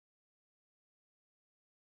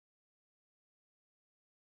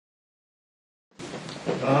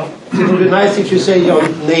It would be nice if you say your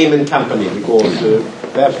name and company, because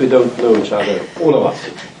perhaps we don't know each other, all of us.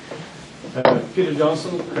 Peter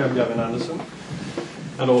Johnson, Craig Gavin Anderson,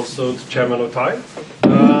 and also the chairman of TiE.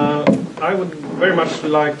 I would very much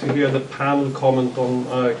like to hear the panel comment on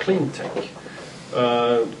clean tech.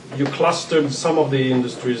 You clustered some of the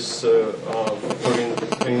industries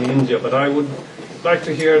in India, but I would like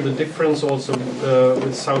to hear the difference also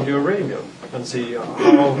with Saudi Arabia and see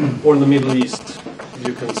how, or in the Middle East,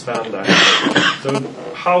 you can span that. So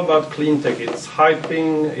how about clean tech? It's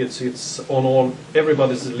hyping, it's on all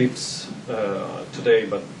everybody's lips today,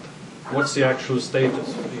 but what's the actual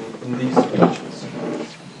status in these regions?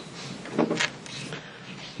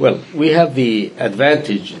 Well, we have the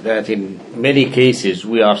advantage that in many cases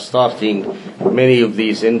we are starting many of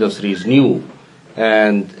these industries new,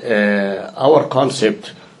 and our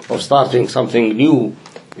concept of starting something new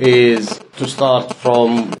is to start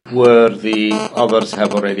from where the others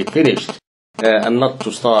have already finished, and not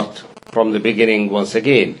to start from the beginning once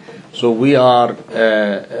again. So we are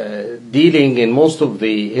dealing in most of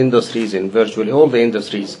the industries, in virtually all the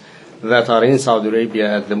industries that are in Saudi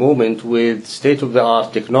Arabia at the moment, with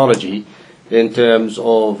state-of-the-art technology in terms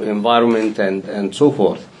of environment and so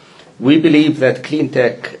forth. We believe that clean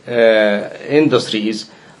tech industries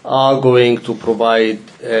are going to provide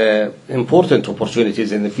important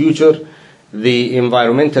opportunities in the future. The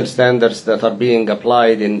environmental standards that are being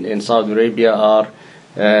applied in Saudi Arabia are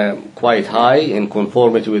quite high in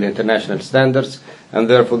conformity with international standards, and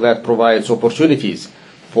therefore that provides opportunities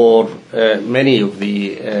for many of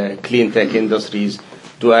the clean tech industries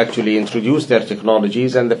to actually introduce their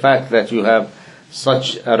technologies. And the fact that you have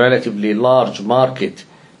such a relatively large market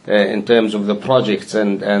in terms of the projects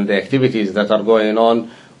and the activities that are going on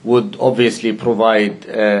would obviously provide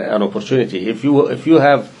an opportunity. If you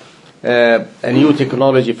have a new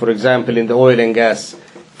technology, for example, in the oil and gas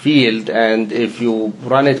field, and if you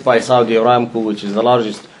run it by Saudi Aramco, which is the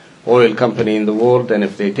largest oil company in the world, and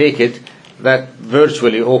if they take it, that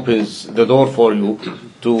virtually opens the door for you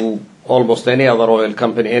to almost any other oil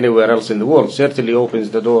company anywhere else in the world. Certainly opens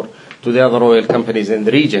the door to the other oil companies in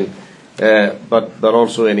the region, but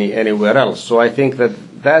also anywhere else. So I think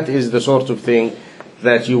that is the sort of thing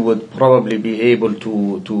that you would probably be able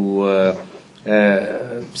to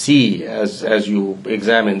see as you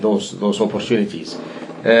examine those opportunities.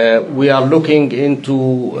 We are looking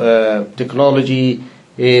into technology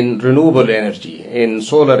in renewable energy, in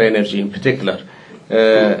solar energy in particular,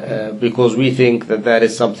 because we think that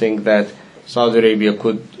is something that Saudi Arabia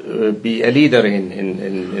could be a leader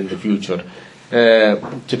in the future.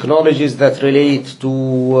 Technologies that relate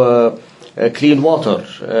to clean water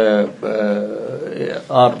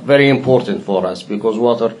are very important for us, because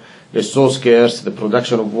water is so scarce. The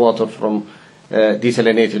production of water from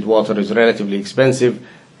desalinated water is relatively expensive.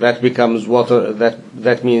 That becomes water.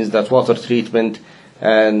 That means that water treatment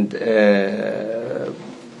and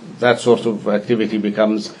that sort of activity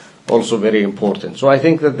becomes also very important. So I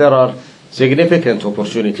think that there are significant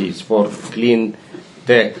opportunities for clean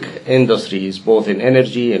tech industries, both in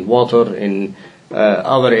energy and water, in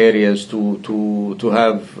other areas, to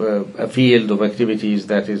have a field of activities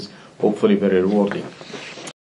that is hopefully very rewarding.